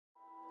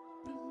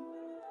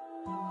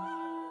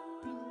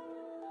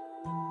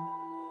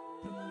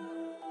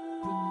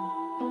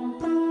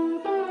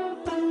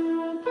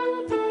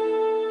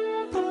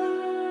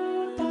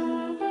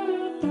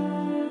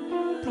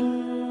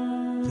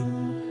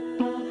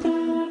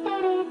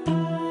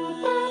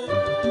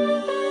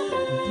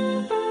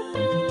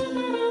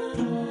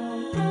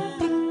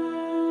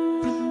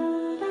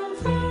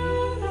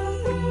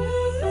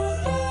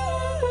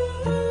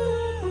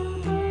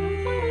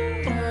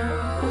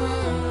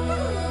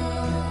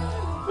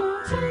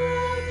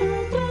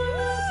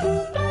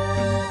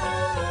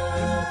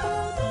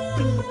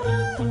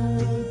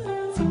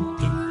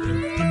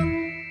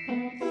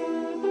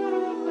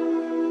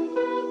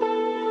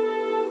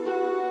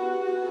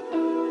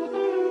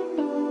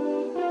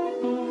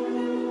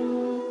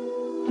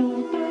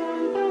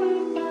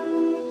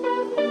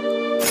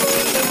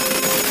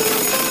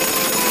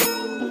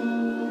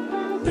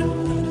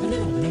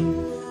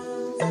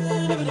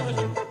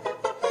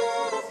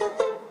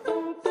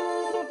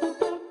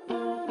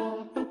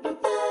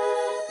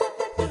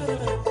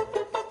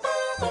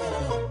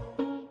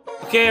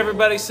Okay,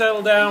 everybody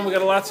settle down. We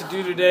got a lot to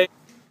do today.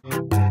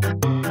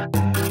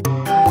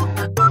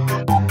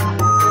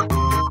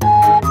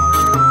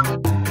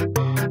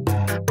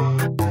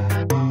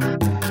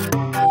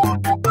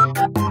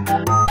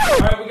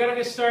 Alright, we gotta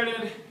get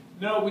started.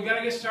 No, we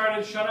gotta get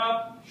started. Shut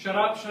up, shut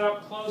up, shut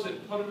up. Close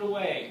it. Put it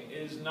away. It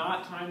is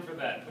not time for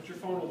that. Put your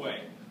phone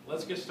away.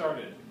 Let's get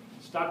started.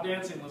 Stop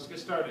dancing. Let's get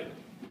started.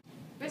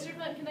 Mr.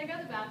 Clint, can I go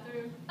to the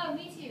bathroom? Oh,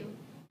 me too.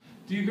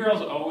 Do you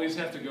girls always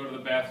have to go to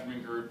the bathroom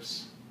in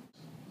groups?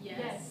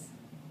 Yes.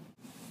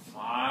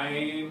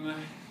 Fine.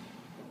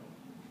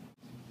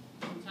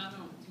 One time I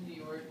went to New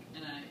York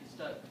and I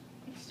stuck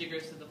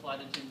stickers to the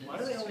flight attendants. Why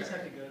do they always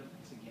have to go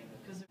together?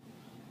 Because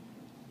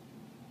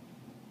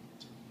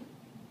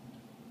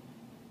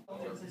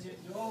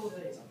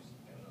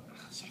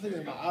something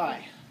in my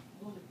eye.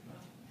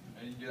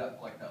 And you do that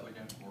like that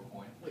again for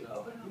 4 points.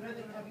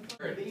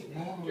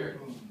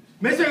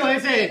 Mr.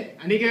 Linton,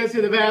 I need to go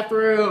to the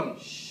bathroom.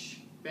 Shh,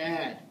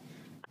 bad.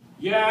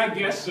 Yeah, I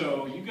guess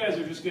so. You guys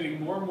are just getting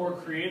more and more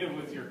creative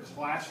with your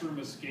classroom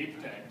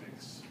escape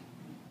tactics.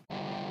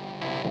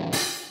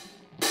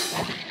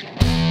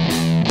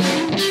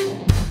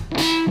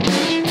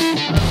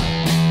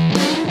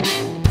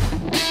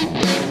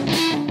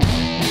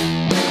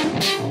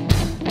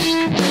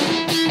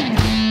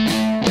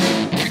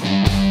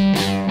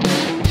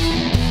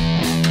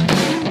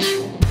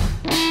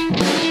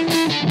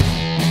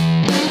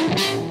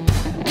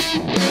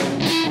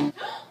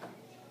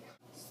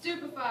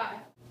 Stupefy.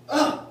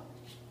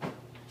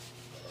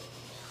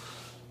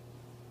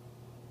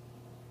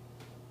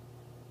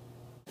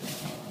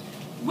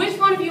 Which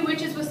one of you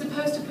witches was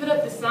supposed to put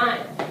up the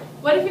sign?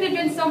 What if it had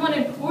been someone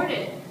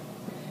important?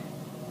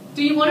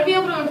 Do you want to be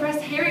able to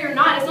impress Harry or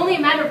not? It's only a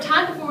matter of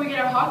time before we get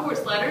our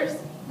Hogwarts letters.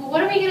 Well,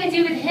 what are we going to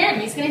do with him?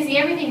 He's going to see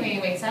everything when he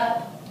wakes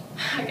up.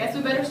 I guess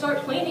we better start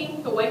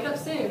cleaning. He'll wake up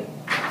soon.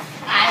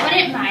 I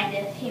wouldn't mind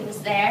if he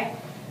was there.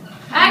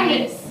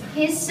 Agnes!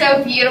 He's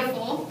so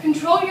beautiful.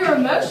 Control your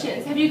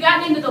emotions. Have you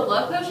gotten into the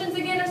love potions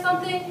again or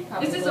something?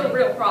 Probably. This is a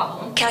real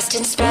problem.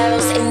 Casting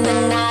spells in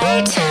the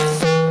night,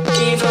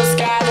 evils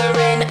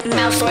gathering,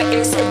 Malfoy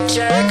is a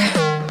jerk.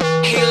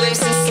 He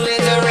lives in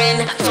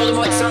Slytherin,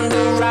 Voldemort's on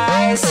the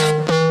rise,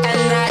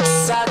 and that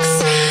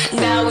sucks.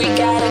 Now we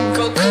gotta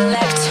go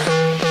collect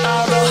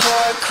all the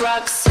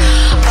Horcrux,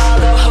 all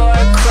the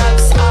Horcrux,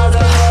 all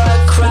the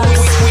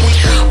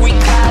Horcrux. We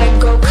gotta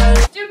go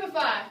collect.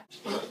 Stupefy!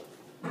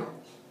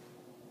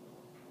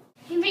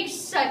 He makes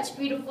such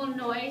beautiful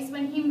noise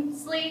when he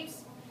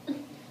sleeps.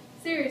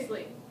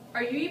 Seriously,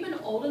 are you even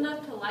old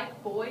enough to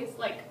like boys?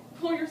 Like,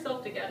 pull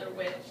yourself together,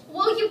 witch.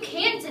 Well, you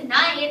can't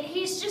deny it.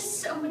 He's just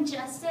so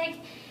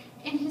majestic,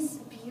 and his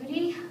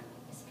beauty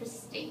is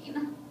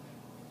pristine.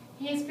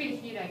 He is pretty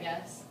cute, I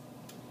guess.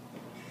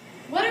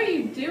 What are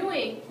you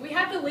doing? We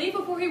have to leave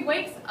before he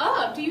wakes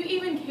up. Do you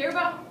even care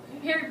about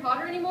Harry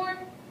Potter anymore?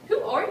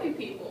 Who are you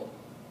people?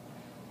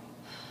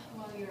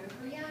 Well, you're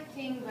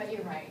reacting, but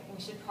you're right.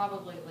 We should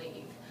probably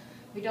leave.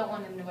 We don't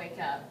want him to wake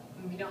up,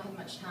 and we don't have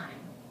much time.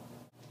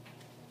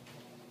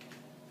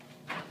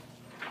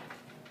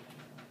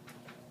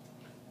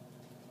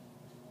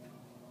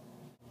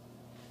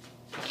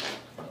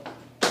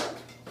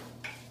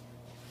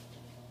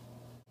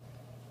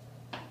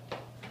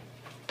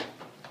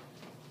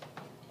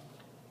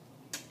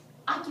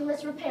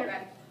 Oculus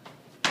repairer.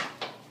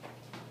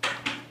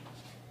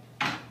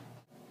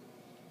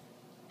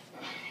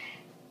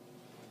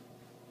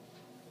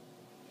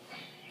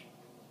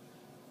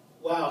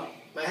 Wow,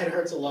 my head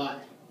hurts a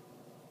lot.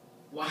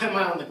 Why am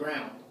I on the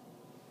ground?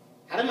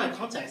 How did my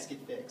contacts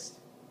get fixed?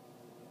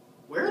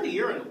 Where are the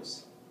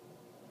urinals?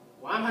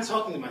 Why am I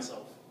talking to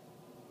myself?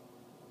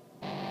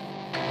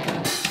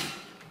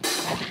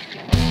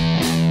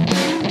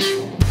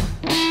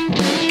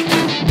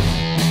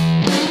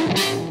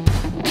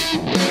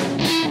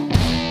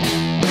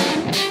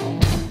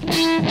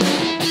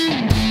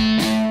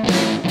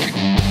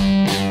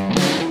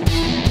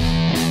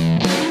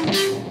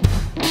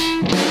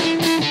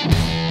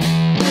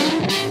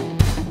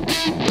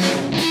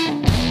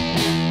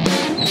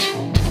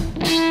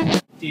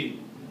 Dude,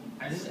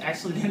 I just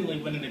accidentally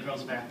went in the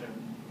girls' bathroom.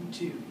 me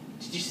too.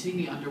 Did you see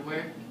the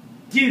underwear?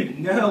 Dude,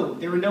 no,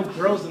 there were no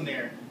girls in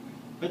there.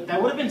 But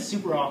that would have been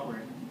super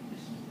awkward.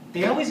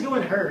 They always go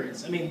in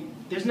herds. I mean,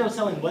 there's no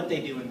telling what they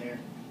do in there.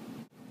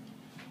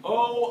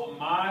 Oh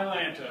my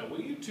Lanta, will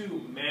you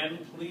two men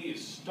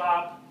please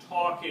stop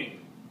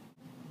talking?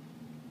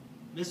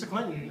 Mr.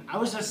 Clinton, I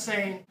was just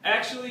saying...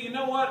 Actually, you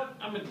know what?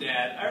 I'm a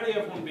dad. I already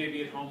have one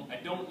baby at home. I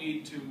don't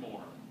need two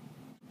more.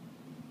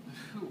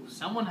 Ooh,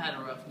 someone had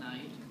a rough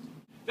night.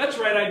 That's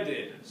right, I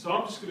did. So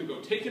I'm just going to go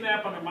take a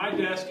nap under my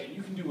desk, and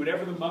you can do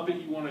whatever the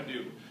Muppet you want to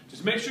do.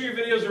 Just make sure your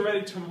videos are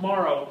ready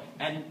tomorrow,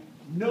 and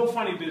no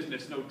funny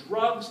business. No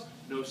drugs,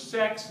 no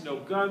sex, no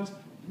guns,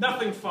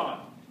 nothing fun.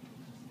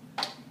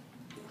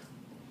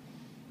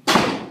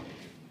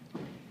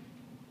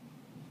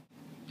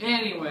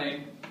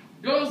 Anyway,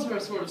 girls are a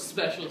sort of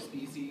special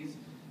species.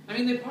 I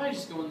mean, they probably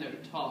just go in there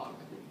to talk.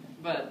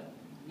 But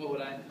what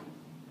would I know?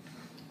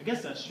 I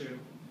guess that's true.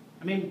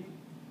 I mean,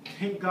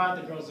 thank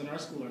God the girls in our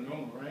school are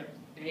normal, right?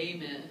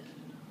 Amen.